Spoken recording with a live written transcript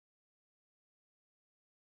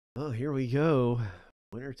Oh, here we go.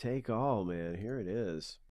 Winner take all, man. Here it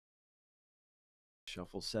is.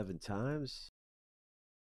 Shuffle 7 times.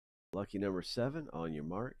 Lucky number 7 on your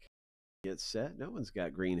mark. Get set. No one's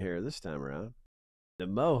got green hair this time around. The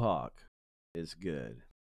Mohawk is good.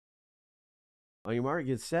 On your mark,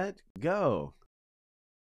 get set, go.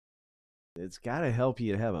 It's got to help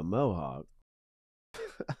you to have a Mohawk.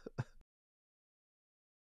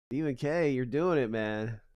 Stephen K, you're doing it,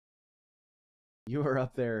 man. You are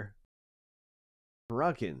up there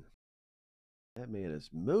trucking. That man is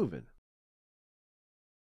moving.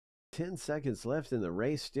 10 seconds left in the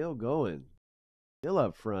race, still going. Still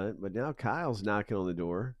up front, but now Kyle's knocking on the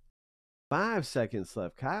door. 5 seconds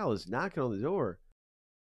left. Kyle is knocking on the door.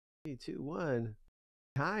 3, 2, 1.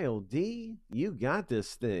 Kyle D, you got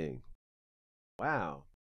this thing. Wow.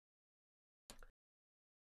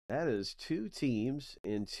 That is 2 teams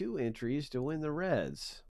and 2 entries to win the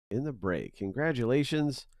Reds in the break.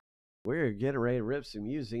 Congratulations. We're getting ready to rip some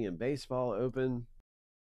music in Baseball Open.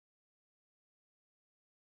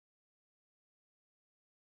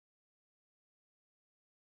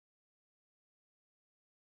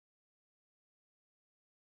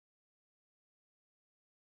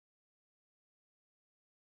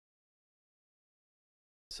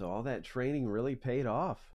 So all that training really paid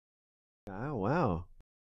off. Oh, wow.